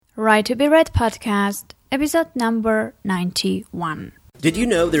Right to be Read podcast, episode number 91. Did you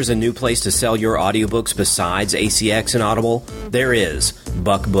know there's a new place to sell your audiobooks besides ACX and Audible? There is,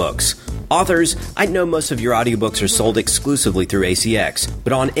 Buck Books. Authors, I know most of your audiobooks are sold exclusively through ACX,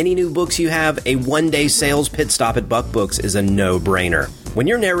 but on any new books you have, a one-day sales pit stop at Buck Books is a no-brainer. When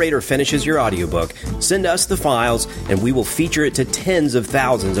your narrator finishes your audiobook, send us the files and we will feature it to tens of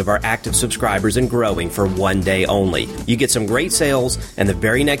thousands of our active subscribers and growing for one day only. You get some great sales, and the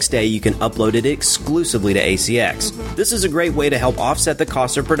very next day you can upload it exclusively to ACX. This is a great way to help offset the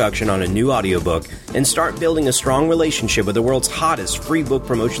cost of production on a new audiobook and start building a strong relationship with the world's hottest free book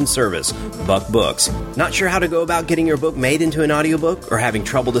promotion service, Buck Books. Not sure how to go about getting your book made into an audiobook or having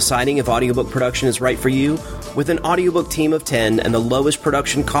trouble deciding if audiobook production is right for you? With an audiobook team of 10 and the lowest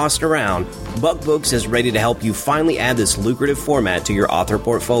production cost around, Buck Books is ready to help you finally add this lucrative format to your author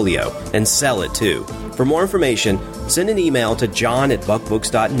portfolio and sell it too. For more information, send an email to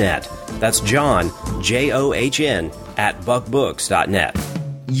john@buckbooks.net. That's John, John, @buckbooks.net.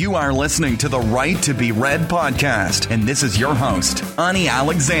 You are listening to the Right to be Read podcast, and this is your host, Ani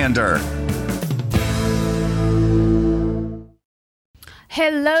Alexander.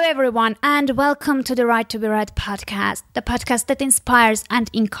 Hello everyone and welcome to the Right to be Read podcast, the podcast that inspires and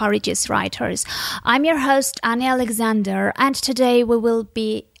encourages writers. I'm your host, Ani Alexander, and today we will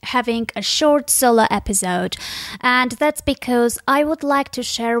be having a short solo episode, and that's because I would like to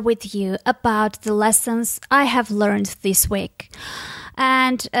share with you about the lessons I have learned this week.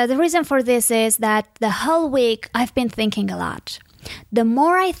 And the reason for this is that the whole week I've been thinking a lot. The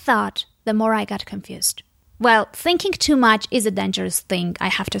more I thought, the more I got confused. Well, thinking too much is a dangerous thing, I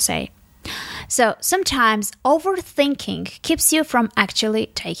have to say. So sometimes overthinking keeps you from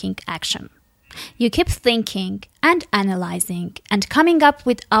actually taking action. You keep thinking and analyzing and coming up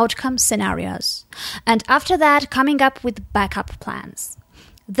with outcome scenarios. And after that, coming up with backup plans.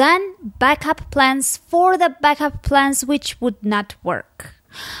 Then backup plans for the backup plans which would not work.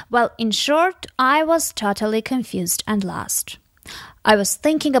 Well, in short, I was totally confused and lost. I was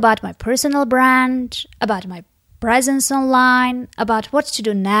thinking about my personal brand, about my presence online, about what to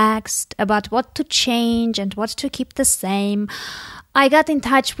do next, about what to change and what to keep the same. I got in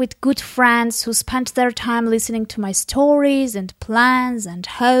touch with good friends who spent their time listening to my stories and plans and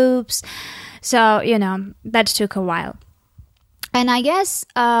hopes. So, that took a while. And I guess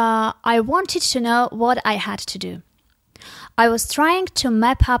I wanted to know what I had to do. I was trying to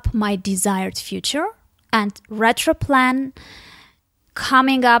map up my desired future and retro-plan,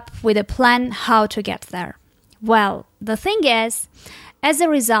 coming up with a plan how to get there. Well, the thing is, as a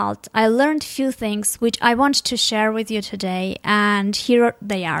result, I learned few things which I want to share with you today, and here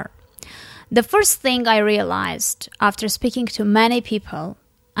they are. The first thing I realized after speaking to many people,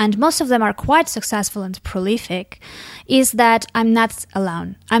 and most of them are quite successful and prolific, is that I'm not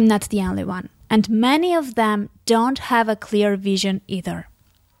alone. I'm not the only one. And many of them don't have a clear vision either.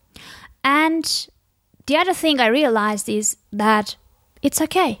 And the other thing I realized is that it's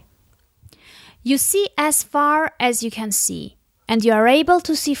okay. You see as far as you can see, and you are able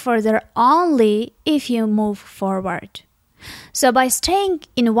to see further only if you move forward. So by staying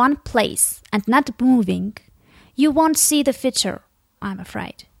in one place and not moving, you won't see the future, I'm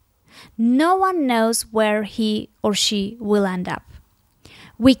afraid. No one knows where he or she will end up.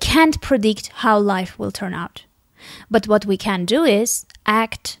 We can't predict how life will turn out. But what we can do is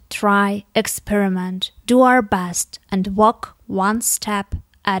act, try, experiment, do our best, and walk one step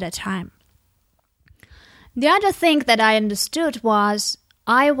at a time. The other thing that I understood was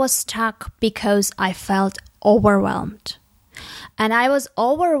I was stuck because I felt overwhelmed. And I was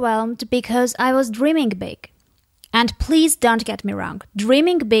overwhelmed because I was dreaming big. And please don't get me wrong,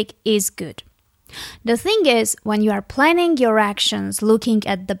 dreaming big is good. The thing is, when you are planning your actions looking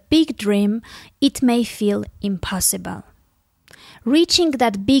at the big dream, it may feel impossible. Reaching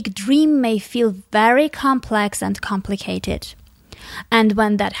that big dream may feel very complex and complicated. And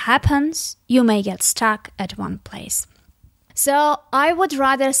when that happens, you may get stuck at one place. So I would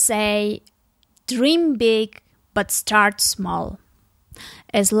rather say, dream big, but start small.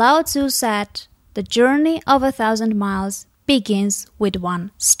 As Lao Tzu said, the journey of 1,000 miles begins with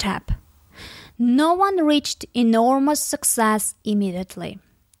one step. No one reached enormous success immediately.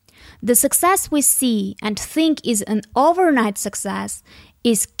 The success we see and think is an overnight success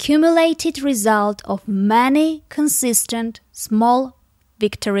is cumulated result of many consistent small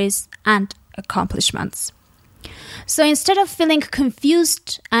victories and accomplishments. So instead of feeling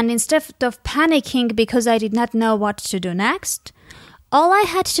confused and instead of panicking because I did not know what to do next, all I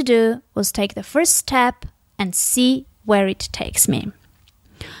had to do was take the first step and see where it takes me.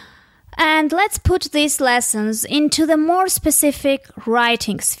 And let's put these lessons into the more specific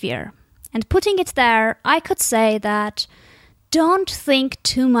writing sphere. And putting it there, I could say that don't think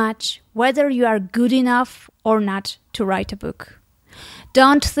too much whether you are good enough or not to write a book.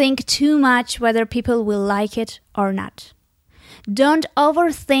 Don't think too much whether people will like it or not. Don't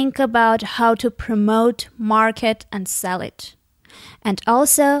overthink about how to promote, market, and sell it. And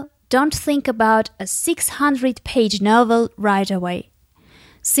also, don't think about a 600-page novel right away.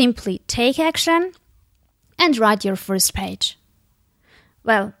 Simply take action and write your first page.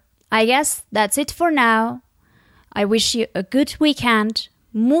 Well, I guess that's it for now. I wish you a good weekend.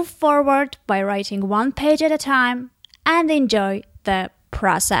 Move forward by writing one page at a time and enjoy the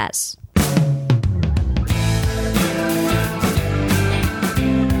process.